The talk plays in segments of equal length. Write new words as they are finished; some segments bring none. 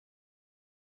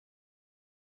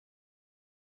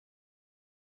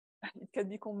it can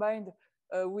be combined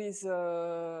with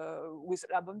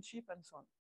lab-on chip and so on.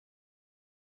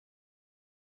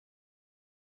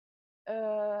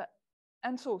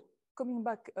 And so coming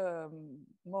back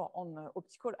more on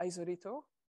optical isolator.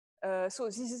 So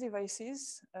these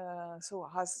devices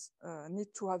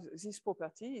need to have this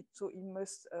property. So it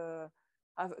must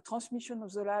have a transmission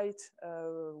of the light,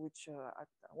 which at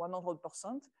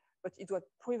 100%, but it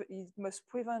must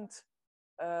prevent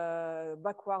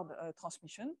backward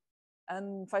transmission.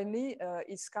 And finally,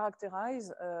 it's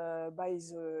characterized by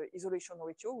the isolation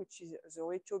ratio, which is the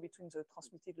ratio between the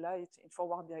transmitted light in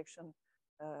forward direction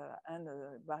and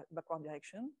backward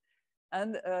direction.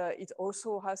 And it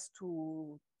also has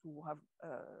to have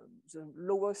the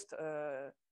lowest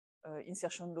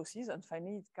insertion losses. And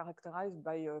finally, it's characterized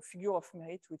by a figure of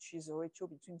merit, which is the ratio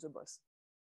between the both.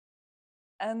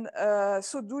 And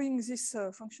so doing this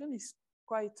function is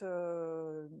quite,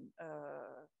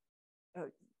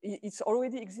 it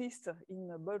already exists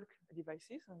in bulk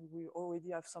devices, and we already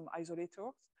have some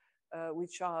isolators,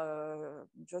 which are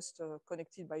just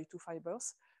connected by 2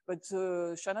 fibers. But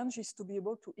the challenge is to be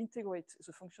able to integrate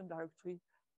the function directly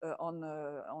on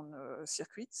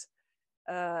circuits.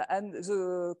 And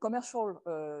the commercial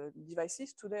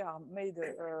devices today are made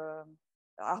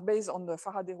are based on the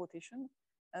Faraday rotation,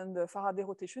 and the Faraday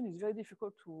rotation is very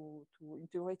difficult to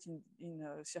integrate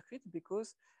in circuit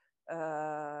because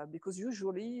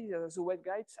usually the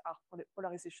waveguides are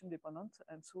polarization dependent,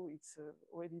 and so it's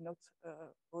already not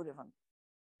relevant.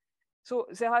 So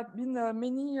there have been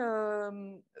many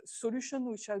solutions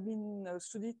which have been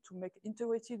studied to make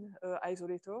integrated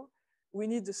isolator. We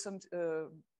need some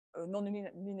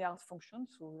non-linear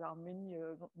functions. So there are many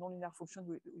non-linear functions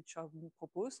which have been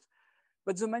proposed,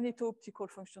 but the magneto-optical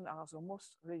functions are the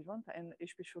most relevant, and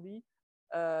especially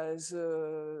the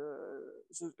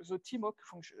TMOC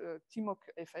function, TMOC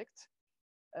effect,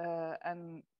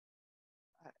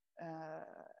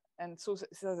 and so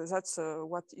that's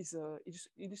what is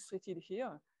illustrated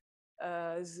here.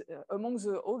 Among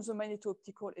all the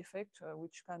magneto-optical effects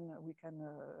which we can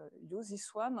use,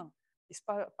 this one is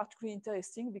particularly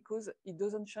interesting because it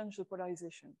doesn't change the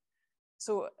polarization.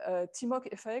 So TMOC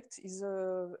effect is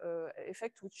an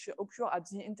effect which occurs at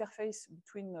the interface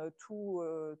between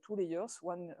two layers,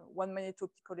 one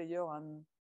magneto-optical layer and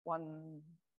one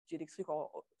dielectric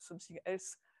or something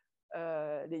else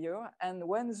layer. And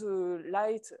when the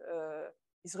light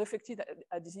is reflected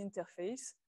at this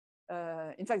interface,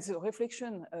 in fact, the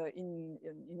reflection in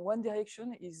one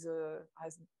direction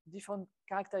has different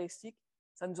characteristics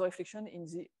than the reflection in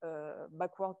the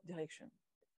backward direction.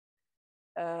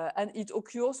 And it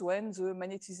occurs when the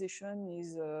magnetization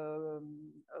is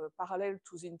parallel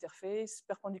to the interface,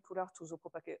 perpendicular to the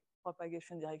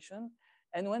propagation direction,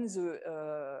 and when the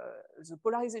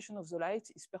polarization of the light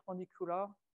is perpendicular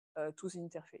to the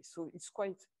interface. So it's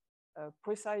quite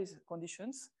precise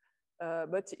conditions,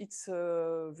 but it's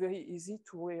very easy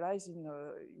to realize in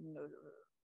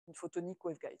photonic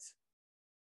waveguides.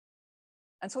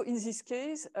 And so in this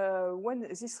case, when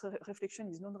this reflection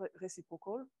is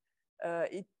non-reciprocal,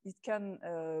 it can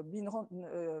be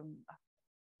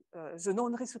the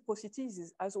non-reciprocity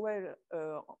is as well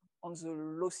on the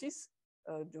losses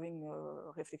during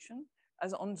reflection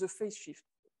as on the phase shift.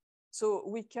 So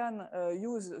we can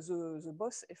use the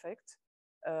Boss effect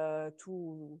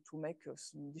to make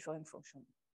some different functions.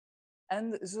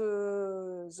 And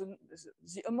the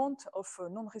amount of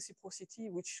non-reciprocity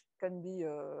which can be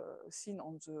seen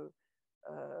on the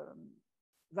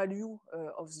value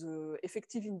of the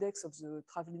effective index of the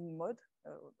traveling mode,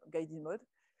 guided mode,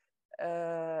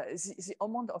 the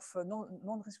amount of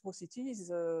non-reciprocity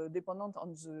is dependent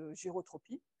on the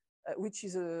gyrotropy, which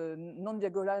is a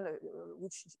non-diagonal,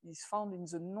 which is found in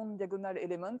the non-diagonal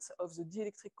element of the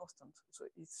dielectric constant. So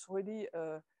it's really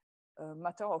a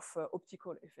matter of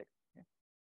optical effect.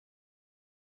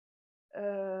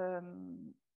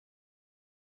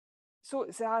 So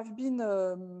there have been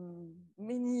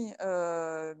many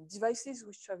devices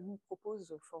which have been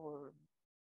proposed for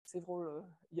several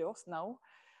years now,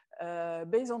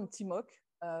 based on TMOC.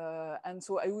 And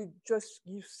so I will just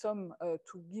give some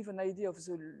to give an idea of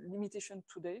the limitation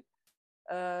today.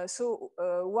 So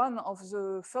one of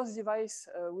the first device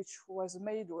which was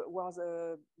made was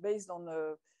based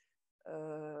on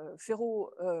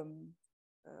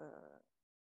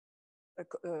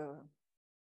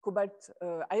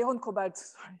iron cobalt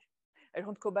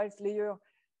layer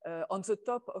on the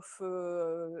top of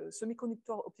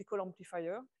semiconductor optical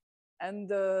amplifier. And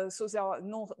so there are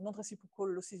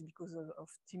non-reciprocal losses because of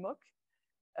TMOC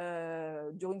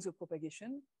during the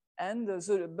propagation. And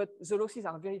but the losses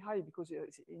are very high because the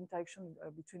interaction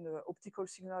between the optical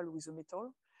signal with the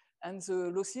metal. And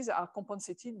the losses are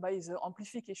compensated by the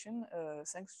amplification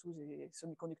thanks to the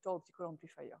semiconductor optical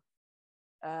amplifier.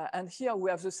 And here we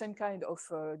have the same kind of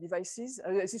devices.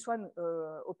 This one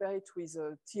operates with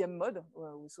TM mode,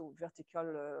 so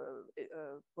vertical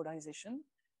polarization.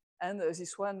 And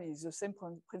this one is the same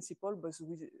principle, but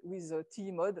with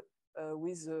TE mode,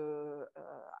 with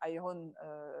iron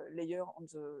layer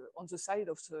on the side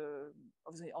of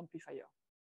the amplifier.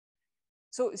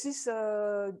 So these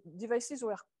devices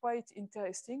were quite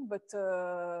interesting, but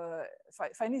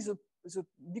finally,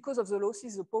 because of the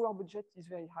losses, the power budget is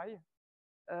very high.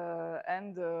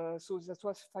 So that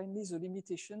was finally the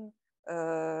limitation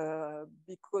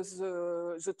because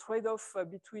the trade-off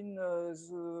between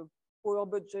the power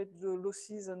budget, the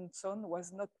losses, and so on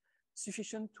was not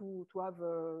sufficient to have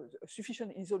a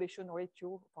sufficient isolation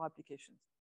ratio for applications.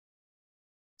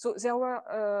 So there were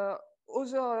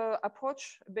other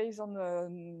approach based on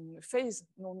phase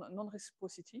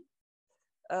non-reciprocity.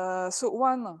 So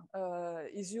one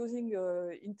is using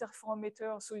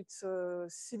interferometer. So it's a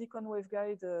silicon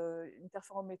waveguide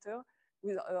interferometer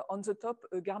with on the top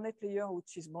a garnet layer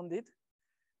which is bonded.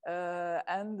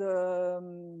 And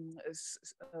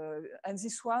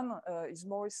this one is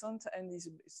more recent and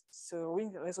it's a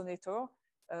ring resonator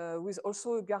with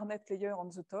also a garnet layer on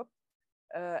the top.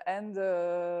 And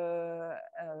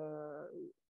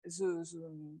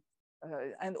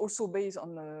also based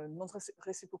on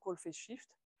non-reciprocal phase shift.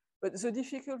 But the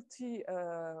difficulty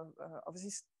of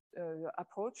this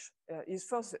approach is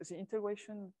first the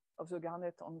integration of the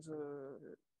garnet on the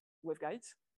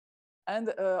waveguides, and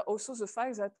also the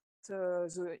fact that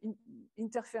the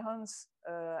interference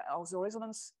or the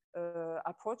resonance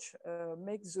approach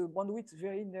makes the bandwidth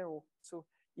very narrow. So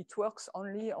it works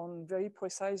only on very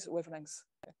precise wavelengths.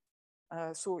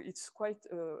 So it's quite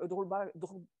a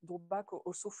drawback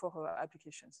also for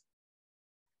applications.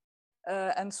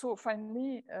 And so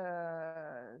finally,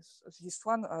 this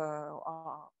one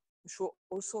show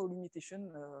also a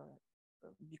limitation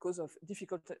because of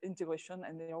difficult integration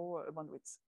and narrow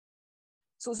bandwidths.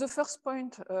 So the first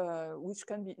point which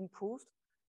can be improved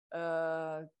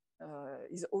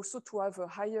is also to have a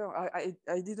higher,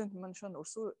 I didn't mention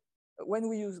also, when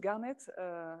we use garnet,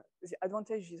 the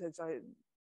advantage is that there are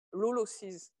low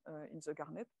losses in the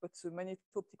garnet, but the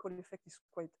magneto-optical effect is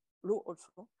quite low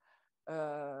also,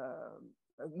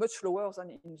 much lower than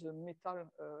in the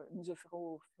metal, in the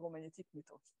ferromagnetic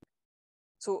metals.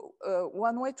 So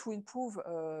one way to improve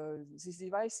this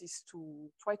device is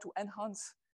to try to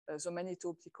enhance the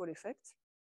magneto-optical effect.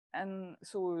 And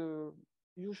so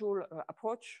usual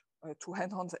approach to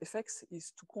enhance effects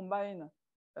is to combine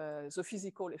the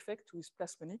physical effect with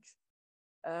plasmonics.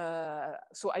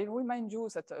 So I remind you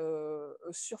that a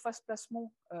surface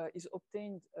plasmon is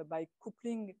obtained by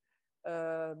coupling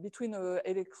between an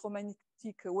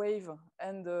electromagnetic wave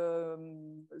and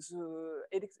the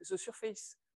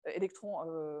surface electron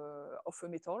of a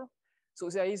metal. So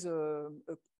there is a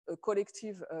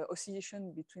collective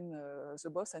oscillation between the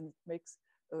both, and it makes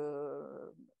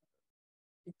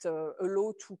it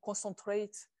allow to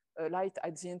concentrate light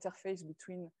at the interface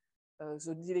between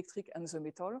the dielectric and the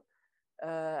metal.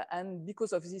 And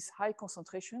because of this high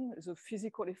concentration, the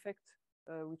physical effects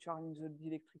which are in the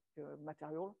dielectric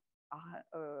material are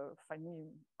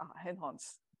finally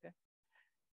enhanced. Okay?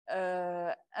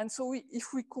 And so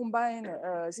if we combine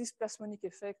this plasmonic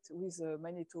effect with a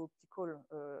magneto-optical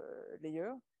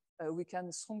layer, we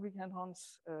can strongly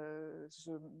enhance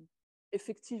the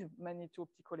effective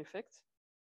magneto-optical effect.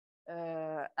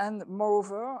 And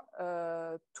moreover,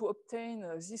 to obtain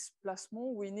this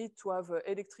plasmon, we need to have an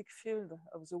electric field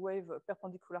of the wave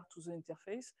perpendicular to the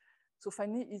interface. So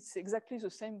finally, it's exactly the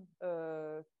same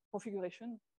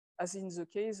configuration as in the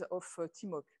case of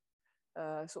TMOC.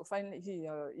 So finally,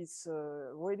 it's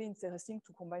really interesting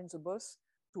to combine the both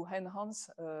to enhance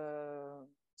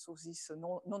so this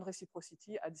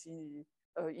non-reciprocity at the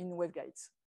in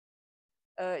waveguides.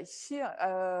 Here,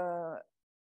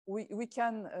 we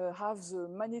can have the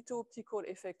magneto-optical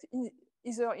effect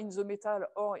either in the metal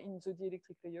or in the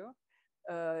dielectric layer.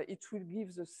 It will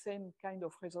give the same kind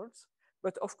of results.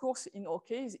 But of course, in our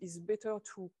case, it's better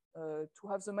to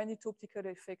have the magneto-optical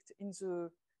effect in the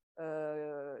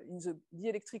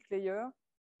dielectric layer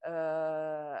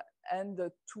and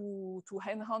to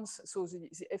enhance so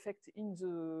the effect in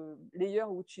the layer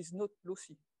which is not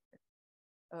lossy.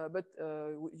 But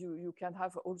you can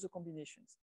have all the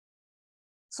combinations.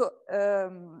 So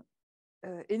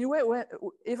anyway,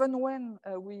 even when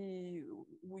we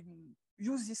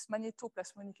use this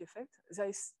magneto-plasmonic effect, there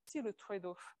is still a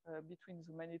trade-off between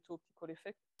the magneto-optical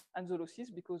effect and the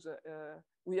losses, because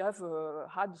we have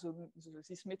had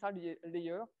this metal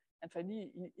layer and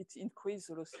finally it increases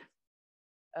the losses.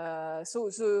 So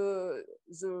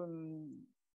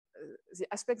the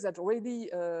aspect that really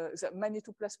the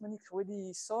magnetoplasmonic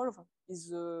really solve is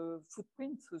the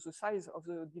footprint, so the size of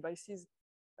the devices,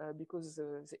 because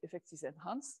the effect is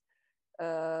enhanced.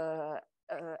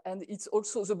 And it's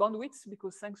also the bandwidth,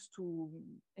 because thanks to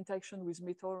interaction with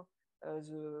metal,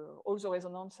 all the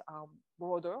resonance are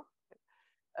broader.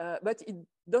 But it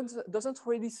doesn't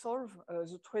really solve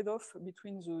the trade-off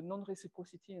between the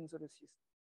non-reciprocity and the losses.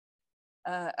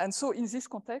 And so in this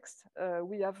context,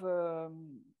 we have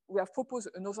proposed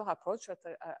another approach that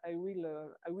I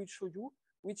will show you,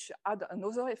 which add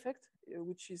another effect,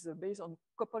 which is based on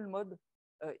coupled mode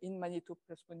in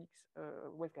magnetoplasmonic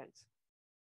waveguides.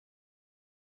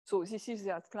 So this is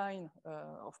the outline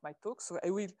of my talk. So I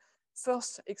will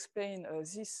first explain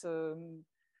this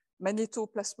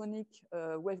magnetoplasmonic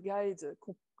waveguide,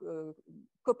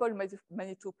 coupled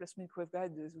magnetoplasmonic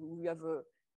waveguide. We have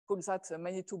called that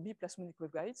magneto-B plasmonic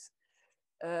waveguides.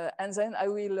 And then I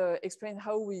will explain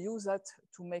how we use that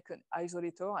to make an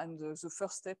isolator, and the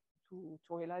first step to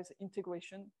realize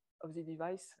integration of the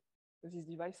device, this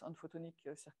device on photonic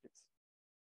circuits.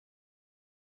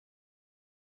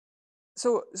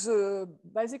 So the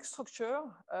basic structure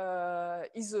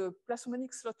is a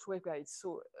plasmonic slot waveguide.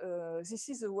 So this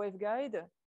is a waveguide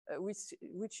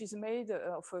which is made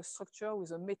of a structure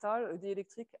with a metal, a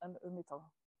dielectric, and a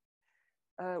metal.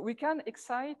 We can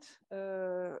excite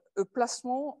a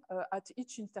plasmon at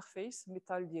each interface,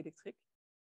 metal, dielectric.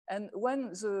 And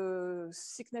when the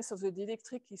thickness of the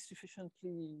dielectric is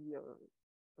sufficiently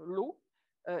low,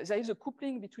 there is a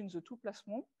coupling between the two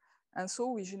plasmons. And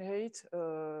so we generate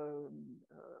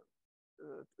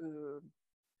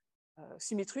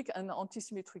symmetric and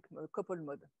anti-symmetric coupled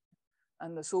mode.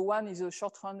 And so one is a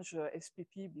short range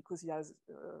SPP because it has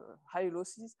high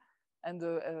losses, and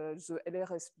the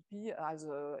LR-SPP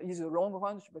is a long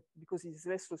range, but because it's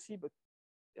less lossy, but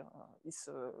it's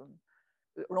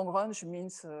long range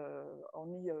means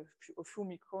only a few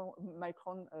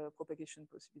micron propagation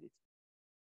possibility.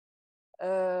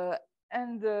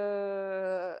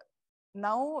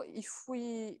 Now, if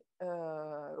we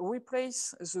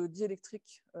replace the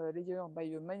dielectric layer by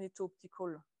a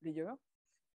magneto-optical layer,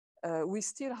 we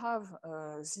still have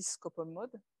this coupled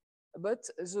mode, but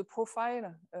the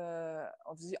profile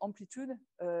of the amplitude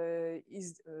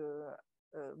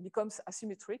becomes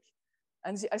asymmetric,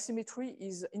 and the asymmetry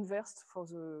is inversed for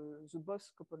the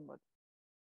both coupled mode.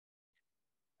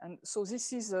 And so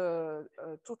this is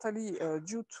totally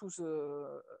due to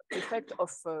the effect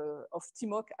of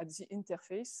TMOC at the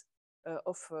interface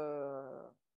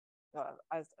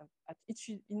at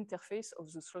each interface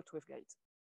of the slot waveguide.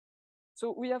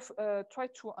 So we have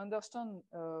tried to understand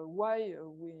why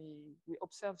we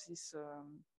observe this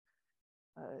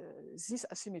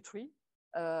asymmetry.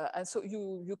 And so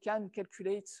you can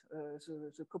calculate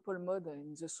the coupled mode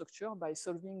in the structure by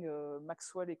solving a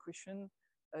Maxwell equation,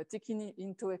 taking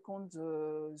into account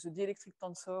the dielectric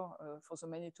tensor for the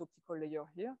magneto-optical layer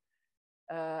here.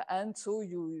 And so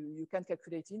you can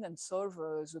calculate it and solve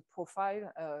the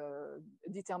profile,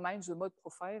 determine the mode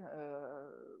profile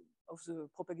of the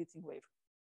propagating wave.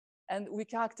 And we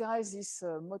characterize this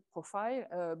mode profile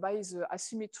by the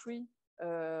asymmetry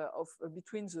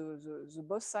between the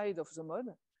both sides of the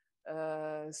mode,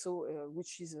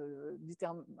 which is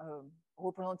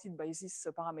represented by this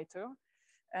parameter.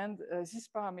 And this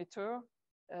parameter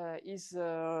has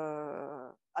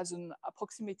an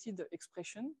approximated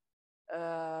expression.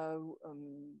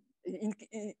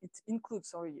 It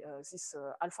includes, this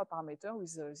alpha parameter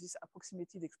with this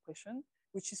approximated expression,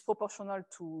 which is proportional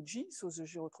to G, so the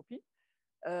gyrotropy.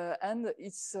 And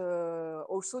it's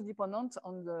also dependent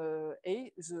on the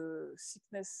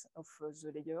thickness of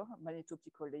the layer,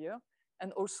 magneto-optical layer,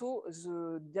 and also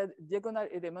the diagonal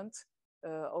element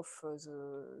of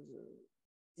the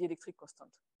dielectric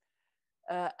constant.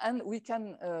 And we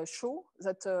can show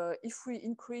that if we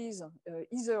increase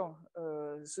either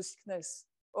the thickness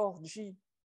or G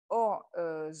or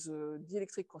the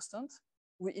dielectric constant,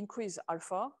 we increase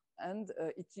alpha, and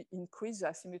it increases the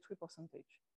asymmetry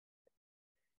percentage.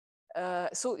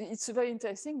 So it's very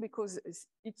interesting because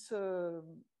it's a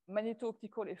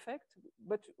magneto-optical effect,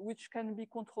 but which can be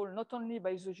controlled not only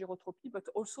by the gyrotropy, but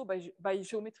also by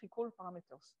geometrical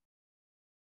parameters.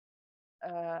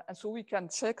 And so we can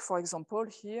check, for example,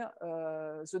 here,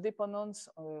 the dependence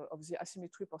of the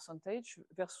asymmetry percentage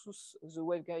versus the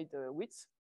waveguide width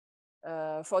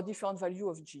for different value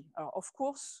of G. Of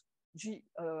course, G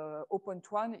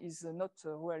 0.1 is not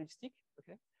realistic,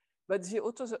 okay? But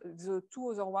the two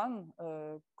other ones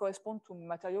correspond to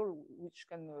material which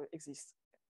can exist.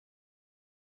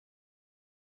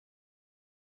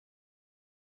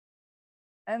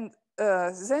 And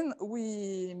then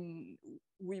we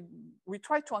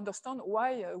try to understand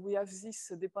why we have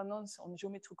this dependence on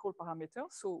geometrical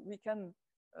parameters. So we can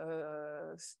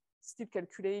still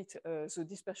calculate the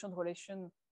dispersion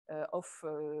relation of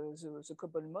the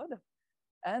couple mode.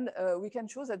 And we can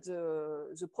show that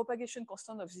the propagation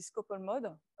constant of this couple mode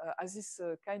has this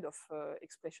kind of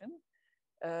expression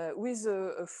with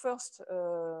first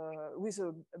with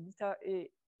a beta A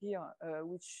here,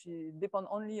 which depend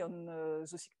only on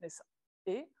the thickness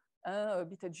A, and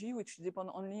beta G, which depend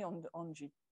only on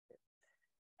G.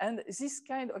 And this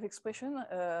kind of expression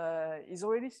is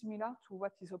already similar to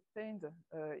what is obtained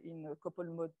in couple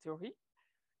mode theory.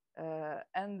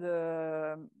 And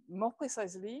more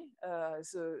precisely,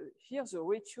 here the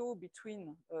ratio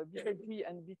between beta G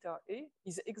and beta A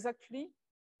is exactly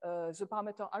the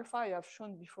parameter alpha I have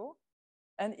shown before.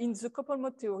 And in the couple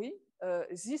mode theory,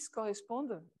 this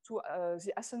corresponds to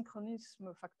the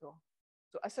asynchronism factor.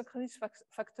 So asynchronism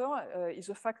factor is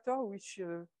a factor which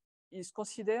is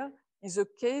considered in the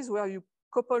case where you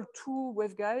couple two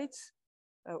waveguides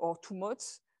or two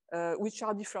modes which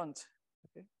are different.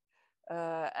 Okay?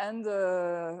 And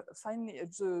finally,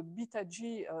 the beta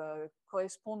G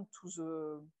correspond to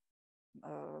the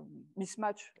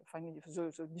mismatch, finally,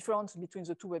 the difference between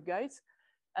the two waveguides.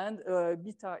 And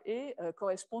beta A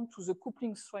correspond to the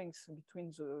coupling strength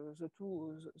between the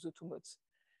two modes.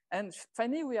 And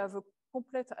finally, we have a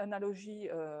complete analogy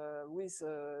with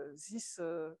this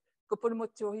couple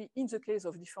mode theory in the case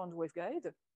of different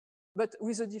waveguide, but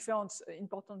with a difference,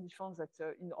 important difference that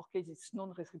in our case it's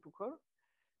non-reciprocal.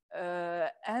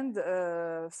 And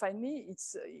finally,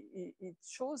 it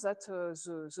shows that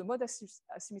the mode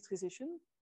asymmetrization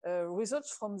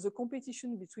results from the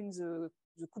competition between the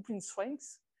coupling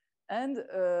strengths and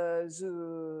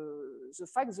the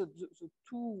fact that the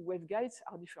two waveguides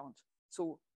are different.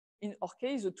 So in our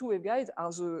case, the two waveguides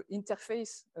are the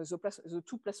interface, the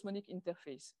two plasmonic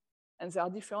interface. And they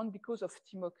are different because of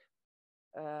TMOC,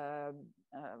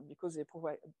 because they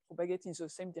propagate in the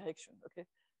same direction, okay?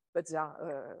 But they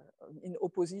are in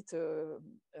opposite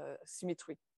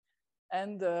symmetry.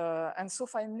 And so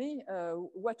finally,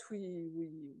 what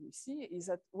we see is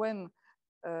that when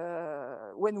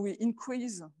we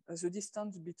increase the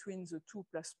distance between the two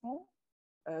plasmons,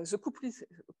 the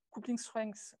coupling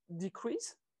strengths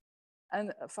decrease,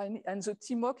 and finally, and the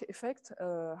TMOC effect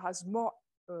has more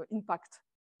impact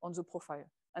on the profile.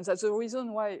 And that's the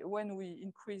reason why when we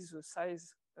increase the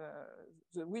size,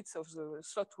 the width of the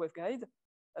slot waveguide,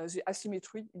 the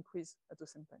asymmetry increase at the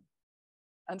same time.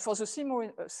 And for the same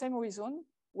reason,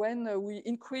 when we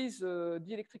increase the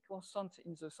dielectric constant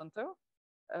in the center,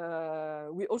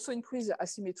 we also increase the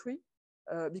asymmetry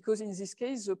because in this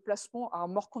case, the plasmons are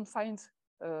more confined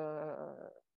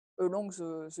along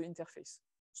the interface.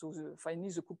 So finally,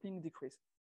 the coupling decrease.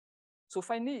 So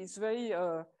finally, it's very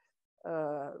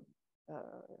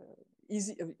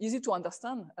easy to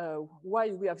understand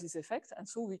why we have this effect. And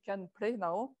so we can play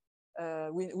now.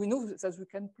 We know that we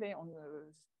can play on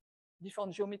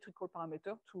different geometrical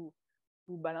parameters to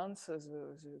balance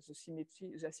the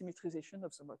symmetry, the asymmetrization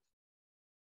of the mode.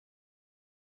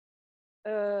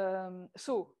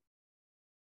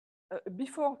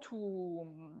 Before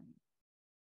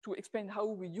to explain how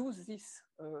we use this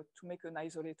to make an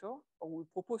isolator, or we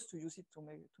propose to use it to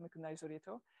make an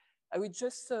isolator, I will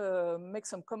just make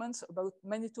some comments about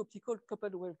magneto-optical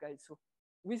coupled waveguides, so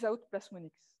without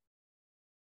plasmonics.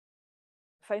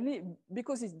 Finally,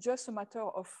 because it's just a matter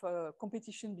of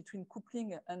competition between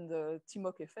coupling and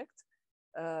TMOC effect,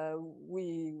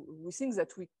 we think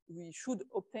that we should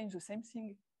obtain the same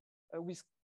thing with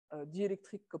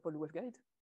dielectric coupled waveguide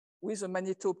with a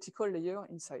magneto-optical layer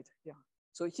inside here.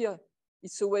 So here,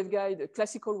 it's a waveguide, a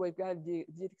classical waveguide,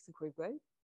 dielectric waveguide,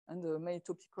 and a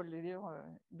magneto-optical layer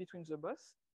between the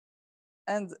both.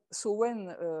 And so when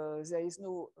there is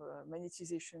no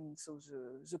magnetization, so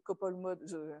the couple mode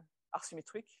are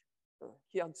symmetric.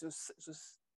 Here, this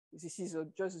is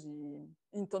just the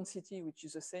intensity, which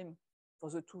is the same for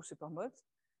the two supermodes.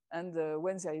 And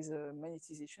when there is a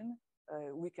magnetization,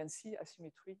 we can see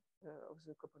asymmetry of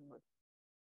the couple mode.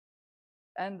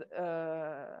 And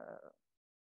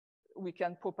we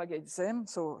can propagate them.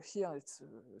 So here it's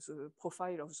the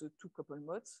profile of the two couple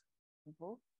modes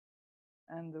involved.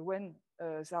 And when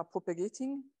they are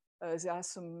propagating, there are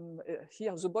some,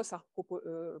 here the both are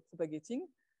propagating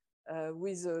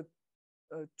with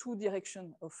two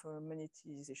directions of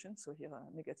magnetization. So here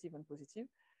negative and positive.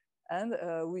 And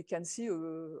we can see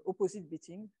opposite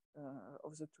beating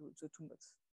of the two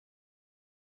modes.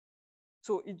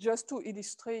 So it's just to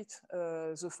illustrate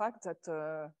the fact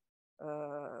that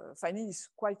finally it's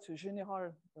quite a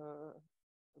general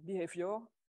behavior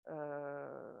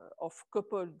of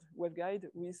coupled waveguide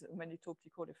with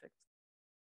magneto-optical effect.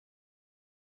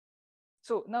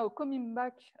 So now coming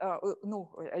back,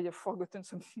 no, I have forgotten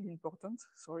something important,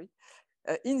 sorry.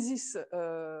 In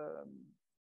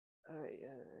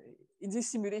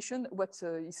this simulation, what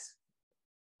is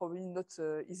probably not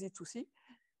easy to see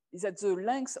is that the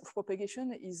length of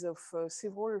propagation is of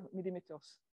several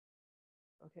millimeters.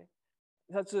 Okay,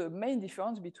 that's the main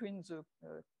difference between the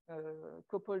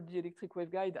coupled dielectric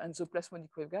waveguide and the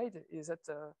plasmonic waveguide, is that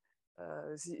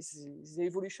the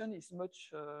evolution is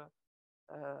much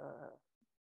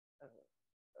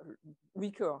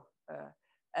weaker.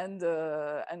 And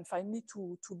finally,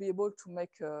 to be able to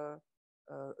make a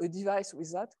device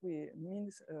with that, we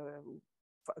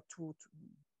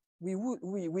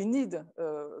need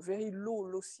very low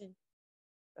lossy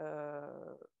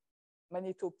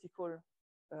magneto-optical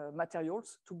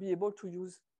materials to be able to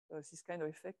use this kind of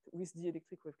effect with the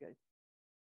electric waveguide.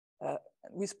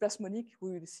 With plasmonic,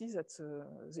 we will see that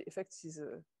the effect is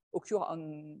occur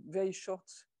on very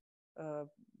short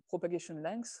propagation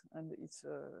lengths, and it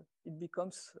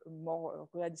becomes more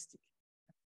realistic.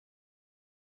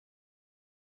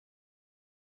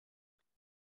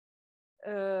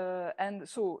 And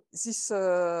so this,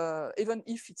 even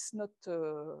if it's not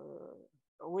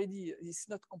already, it's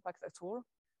not compact at all,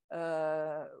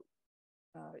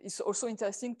 it's also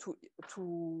interesting to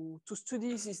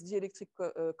study this dielectric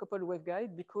coupled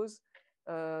waveguide, because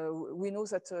we know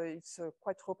that it's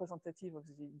quite representative of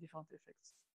the different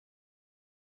effects.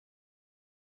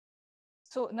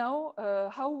 So now,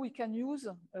 how we can use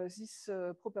these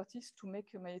properties to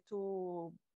make a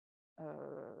magneto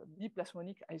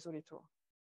biplasmonic isolator.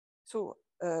 So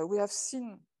we have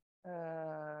seen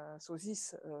so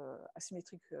this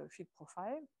asymmetric field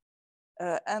profile,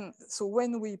 and so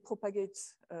when we propagate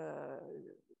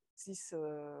this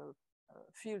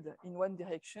field in one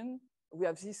direction, we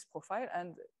have this profile,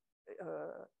 and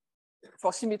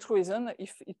for symmetry reason,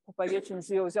 if it propagates in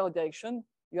the other direction,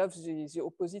 you have the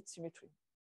opposite symmetry.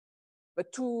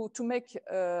 But to make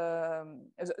the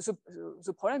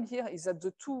problem here is that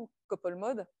the two couple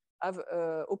modes have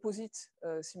opposite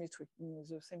symmetry in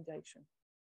the same direction.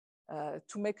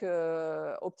 To make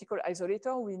an optical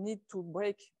isolator, we need to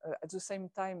break at the same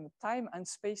time and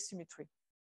space symmetry.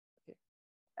 Okay.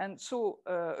 And so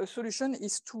a solution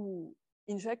is to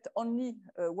inject only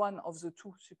one of the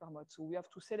two supermodes. So we have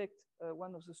to select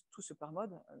one of the two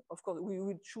supermodes. Of course, we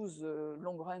will choose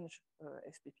long range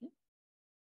SPP.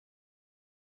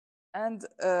 And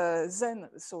then,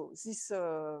 so this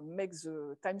makes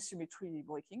the time symmetry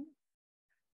breaking.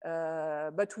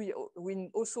 But we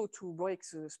also to break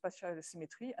the spatial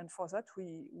symmetry, and for that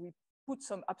we put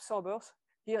some absorbers.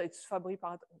 Here it's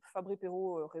Fabry-Perot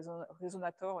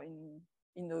resonator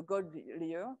in a gold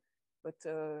layer, but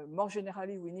more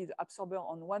generally we need absorber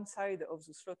on one side of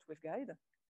the slot waveguide.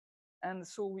 And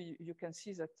so you can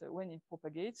see that when it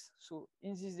propagates, so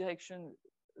in this direction,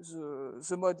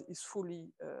 the mode is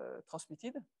fully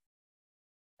transmitted,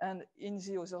 and in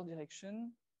the other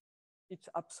direction, it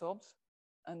absorbs,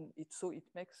 and so it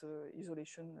makes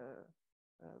isolation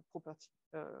property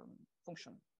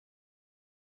function.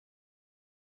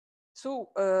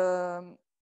 So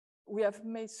we have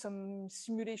made some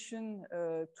simulation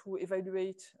to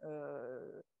evaluate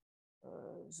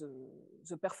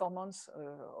the performance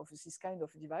of this kind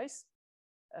of device.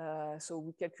 So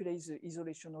we calculate the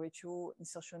isolation ratio,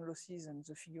 insertion losses, and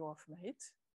the figure of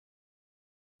merit.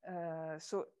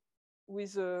 So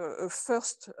with a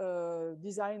first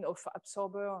design of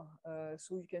absorber,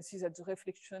 so you can see that the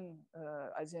reflection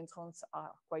at the entrance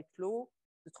are quite low.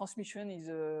 The transmission is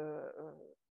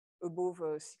above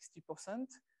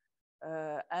 60%,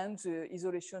 and the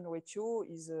isolation ratio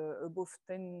is above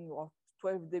 10 or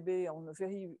 12 dB on a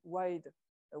very wide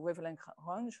wavelength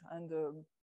range, and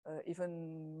even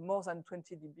more than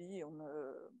 20 dB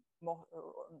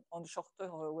on shorter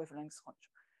wavelength range.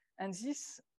 And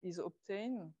this is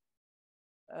obtained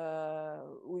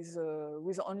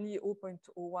with only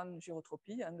 0.01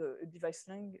 gyrotropy and a device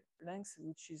length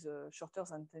which is shorter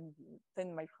than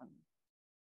 10 microns.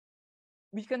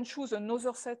 We can choose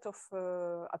another set of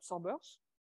absorbers,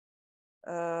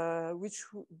 which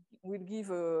will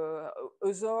give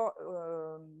other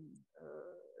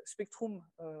spectrum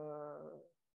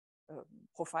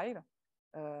profile.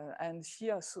 And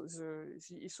here, so the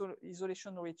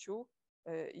isolation ratio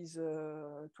is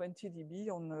 20 dB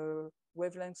on a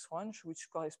wavelength range, which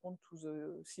correspond to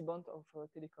the C-band of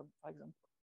telecom, for example.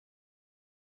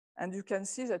 And you can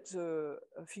see that the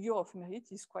figure of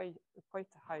merit is quite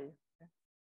high. Okay?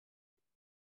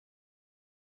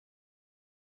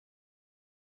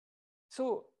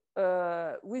 So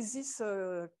with this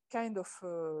kind of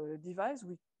device,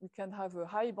 we can have a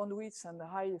high bandwidth and a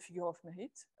high figure of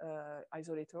merit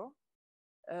isolator.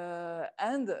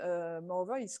 And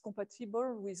moreover, it's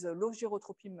compatible with low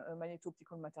gyrotropy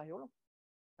magneto-optical material,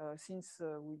 since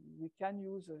we can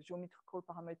use geometrical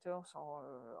parameters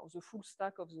or the full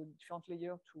stack of the different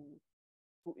layers to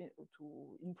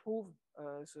improve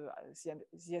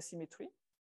the asymmetry.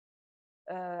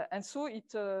 And so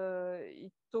it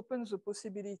opens the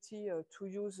possibility to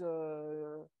use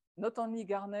not only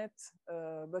garnet,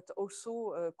 but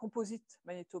also composite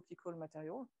magneto-optical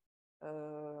material.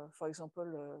 For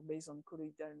example, based on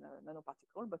colloidal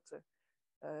nanoparticle, but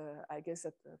I guess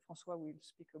that François will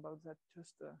speak about that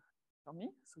just for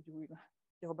me, so you will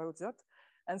hear about that.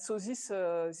 And so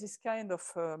this kind of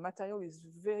material is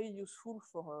very useful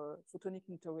for photonic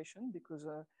integration because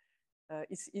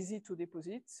it's easy to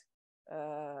deposit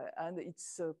and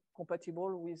it's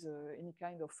compatible with any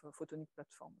kind of photonic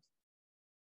platforms.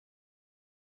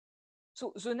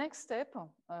 So the next step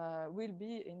will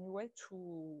be anyway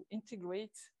to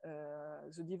integrate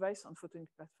the device on photonic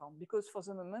platform, because for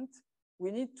the moment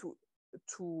we need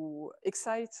to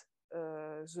excite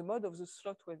the mode of the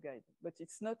slot waveguide, but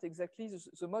it's not exactly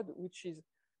the mode which is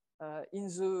in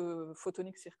the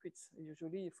photonic circuits.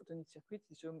 Usually, a photonic circuit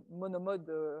is a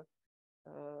monomode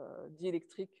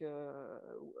dielectric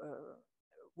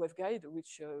waveguide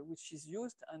which is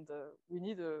used, and we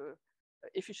need a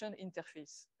efficient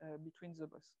interface between the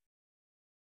bus.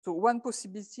 So one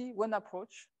possibility, one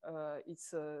approach, is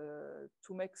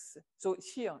to make, so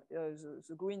here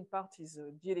the green part is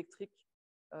a dielectric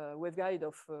waveguide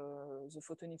of the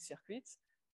photonic circuits.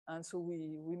 And so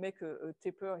we make a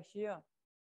taper here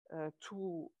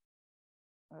to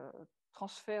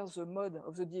transfer the mode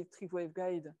of the dielectric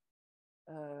waveguide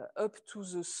up to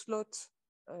the slot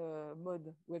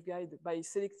mode waveguide by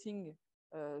selecting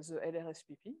the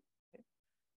LRSPP.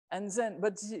 And then,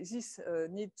 but this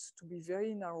needs to be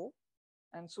very narrow.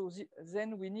 And so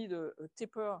then we need a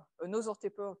taper, another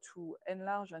taper to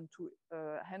enlarge and to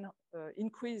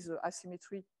increase the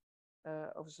asymmetry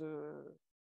of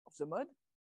the mode.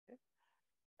 Okay.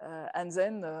 And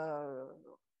then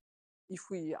if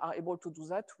we are able to do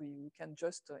that, we can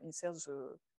just insert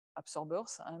the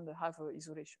absorbers and have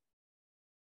isolation.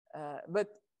 But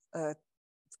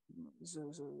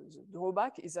the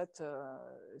drawback is that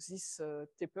this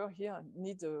taper here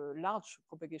needs a large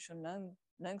propagation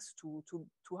length to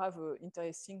have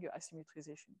interesting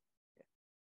asymmetrization. Okay.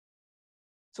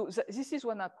 So this is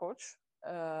one approach.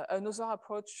 Another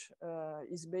approach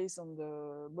is based on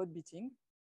the mode beating.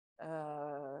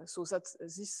 So that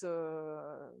these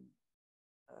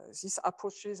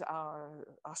approaches are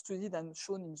studied and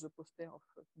shown in the poster of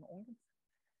Kim Hong.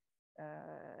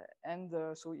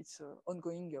 So it's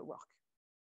ongoing work.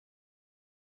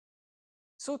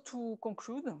 So to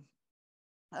conclude,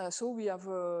 so we have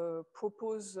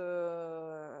proposed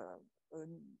a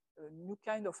new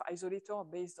kind of isolator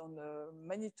based on the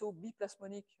magneto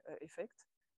biplasmonic effect,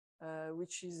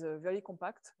 which is very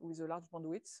compact with a large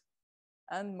bandwidth,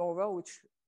 and moreover, which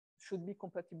should be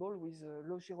compatible with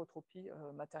low gyrotropy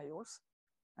materials.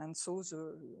 And so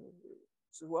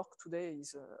the work today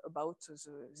is about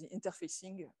the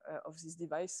interfacing of this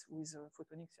device with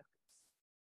photonic circuits.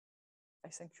 I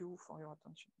thank you for your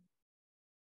attention.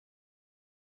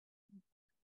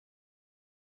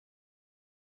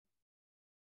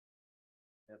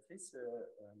 Beatrice,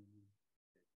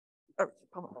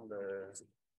 pardon.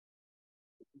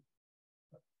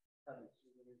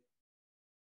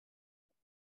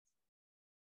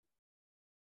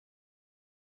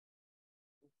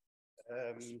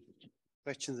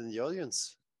 Questions in the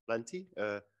audience? Plenty?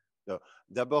 No.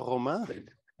 D'abord, Romain,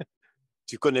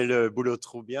 tu connais le boulot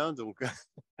trop bien, donc.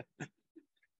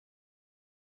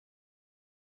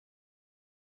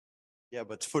 Yeah,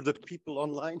 but for the people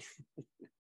online,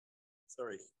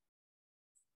 sorry.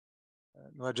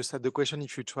 No, I just had the question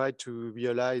if you tried to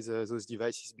realize those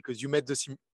devices, because you made the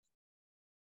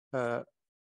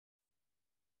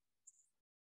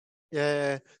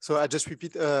yeah, so I just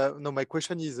repeat. No, my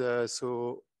question is,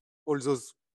 so all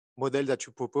those models that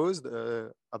you proposed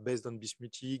are based on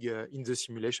bismuthig in the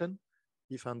simulation,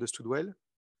 if I understood well.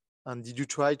 And did you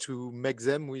try to make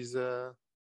them with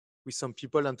some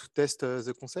people and to test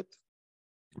the concept?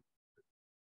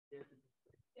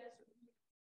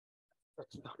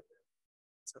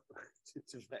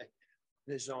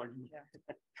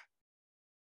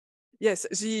 Yes,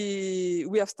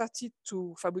 we have started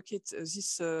to fabricate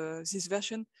this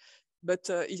version but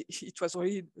it was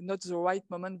really not the right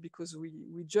moment because we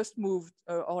just moved,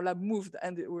 our lab moved,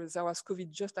 and there was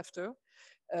COVID just after,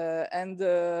 and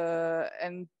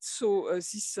so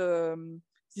this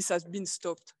has been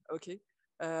stopped. Okay,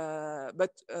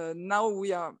 but now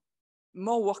we are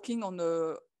more working on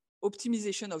the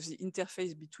optimization of the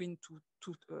interface between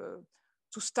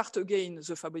to start again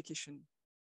the fabrication.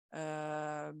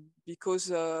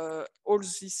 Because all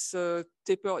this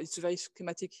taper, it's very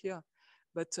schematic here,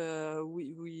 but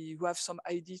we have some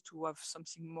idea to have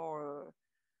something more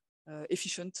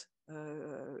efficient.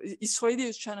 It's really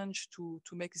a challenge to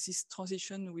make this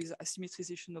transition with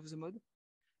asymmetrization of the mode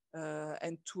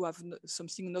and to have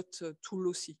something not too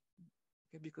lossy,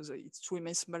 okay, because it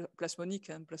remains plasmonic,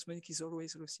 and plasmonic is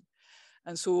always lossy.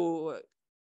 And so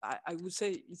I would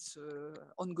say it's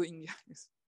ongoing. Yes.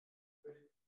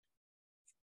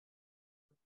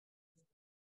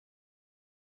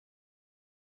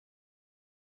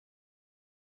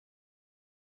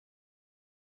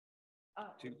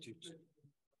 Tu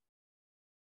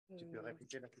peux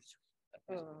répéter la question?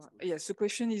 Yes, the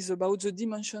question is about the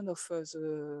dimension of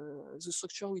the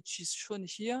structure which is shown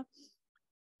here.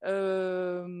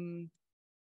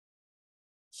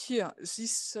 Here,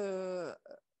 this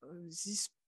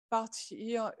part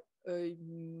here, I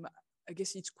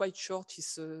guess it's quite short.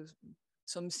 It's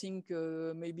something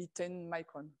maybe 10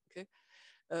 micron. Okay,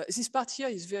 this part here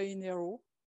is very narrow.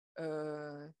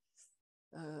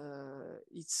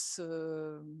 It's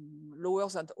lower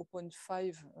than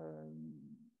 0.5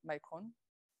 micron.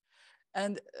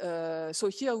 And so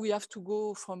here we have to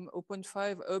go from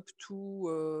 0.5 up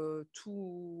to 2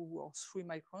 or 3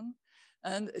 micron.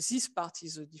 And this part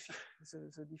is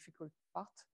the difficult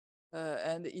part.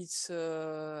 And it's,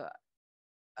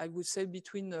 I would say,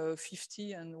 between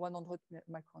 50 and 100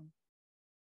 micron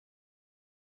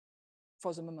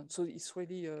for the moment. So it's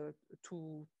really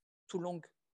too long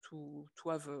to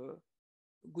have a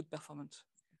good performance.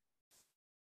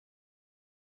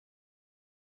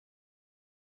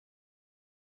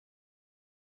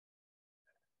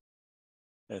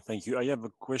 Thank you. I have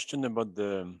a question about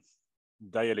the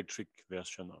dielectric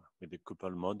version with the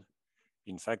couple mode.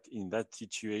 In fact, in that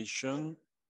situation,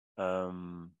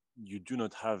 you do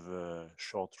not have a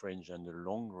short range and a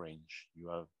long range. You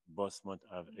have both modes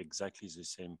have exactly the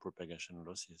same propagation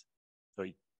losses. So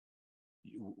it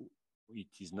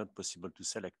is not possible to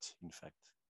select, in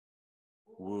fact.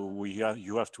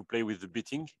 You have to play with the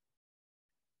bitting.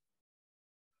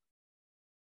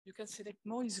 You can select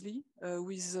more easily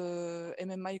with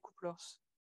MMI couplers,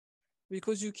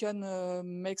 because you can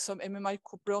make some MMI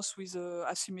couplers with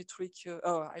asymmetric,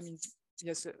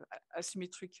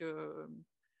 asymmetric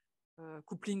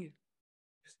coupling.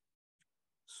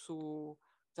 So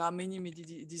there are many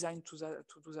designs to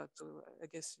do that. I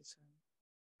guess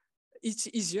it's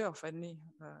easier finally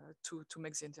to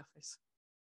make the interface.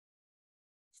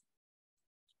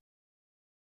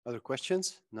 Other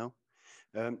questions? No.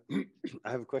 I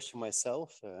have a question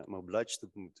myself. I'm obliged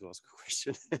to ask a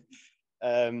question.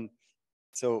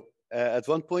 So at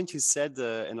one point you said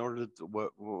in order to,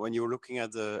 when you were looking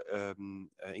at the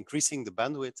increasing the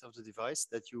bandwidth of the device,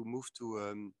 that you moved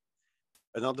to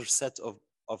another set of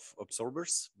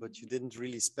absorbers, but you didn't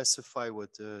really specify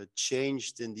what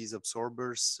changed in these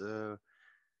absorbers.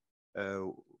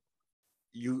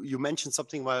 You mentioned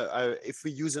something about if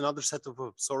we use another set of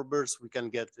absorbers, we can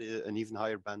get an even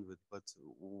higher bandwidth. But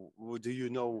do you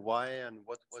know why and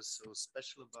what was so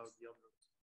special about the other?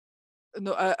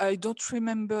 No, I don't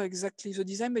remember exactly the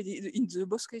design, but in the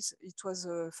both case, it was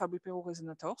Fabry-Perot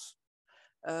resonators.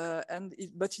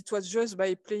 But it was just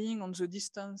by playing on the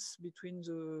distance between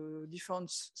the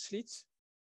different slits,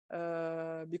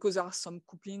 because there are some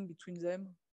coupling between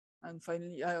them. And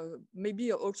finally,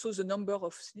 maybe also the number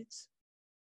of slits.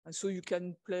 And so you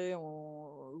can play,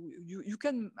 or you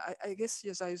can, I guess,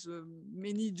 yes, there is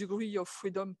many degree of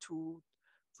freedom to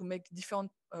make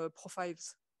different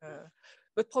profiles.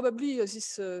 But probably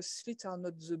these slits are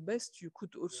not the best. You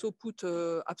could also put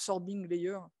absorbing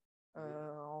layer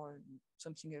or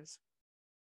something else.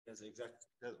 Yes, exactly.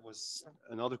 That was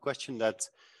another question that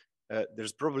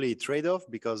there's probably a trade-off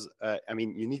because, I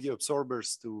mean, you need the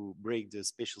absorbers to break the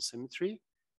spatial symmetry,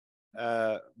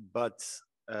 but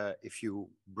if you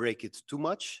break it too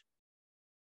much,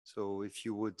 so if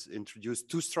you would introduce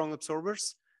too strong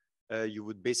absorbers, you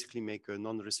would basically make a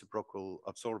non-reciprocal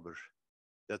absorber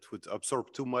that would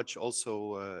absorb too much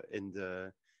also in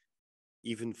the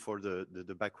even for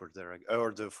the backward direction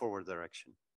or the forward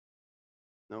direction.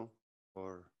 No,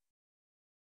 or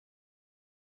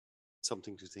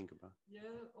something to think about. Yeah,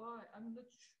 well, I'm not.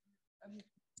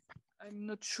 I'm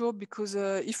not sure because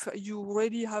if you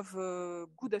already have a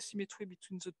good asymmetry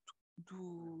between the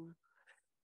two,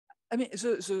 I mean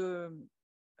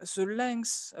the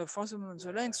length, for example,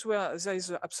 the length where there is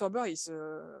an absorber is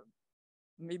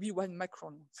maybe 1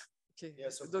 micron. Okay, Yeah,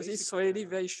 so it's already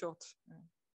very short.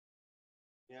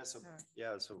 Yeah,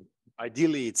 so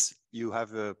ideally it's you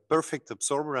have a perfect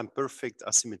absorber and perfect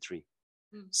asymmetry.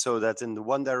 So that in the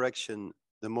one direction,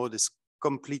 the mode is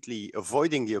completely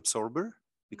avoiding the absorber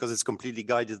because it's completely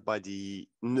guided by the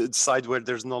side where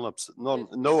there's no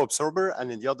absorber,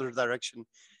 and in the other direction,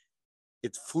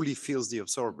 it fully feels the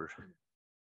absorber.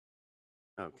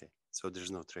 Okay, so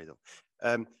there's no trade-off.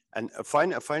 And a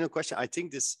final question. I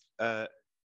think this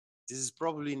is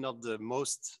probably not the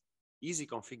most easy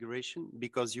configuration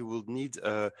because you will need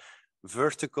a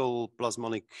vertical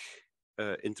plasmonic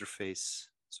interface.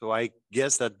 So I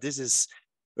guess that this is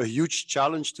a huge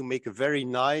challenge to make a very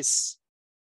nice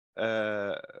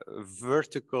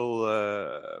vertical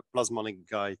plasmonic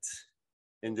guide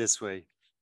in this way.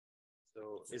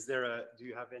 So do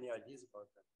you have any ideas about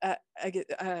that?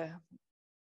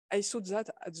 I thought that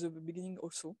at the beginning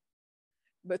also,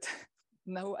 but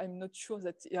now I'm not sure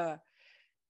that,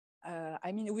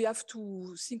 I mean, we have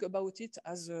to think about it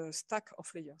as a stack of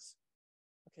layers.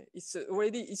 Okay, it's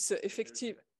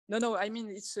effective. No, I mean,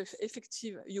 it's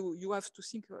effective. You have to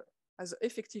think as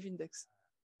effective index.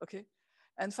 Okay.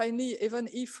 And finally, even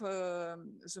if the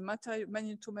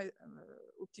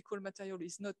optical material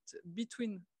is not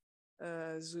between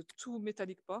the two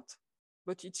metallic parts,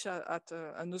 but it's at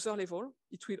another level,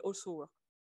 it will also work.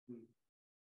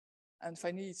 And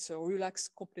finally, it's relax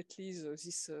completely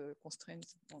this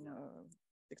constraint on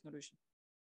technology.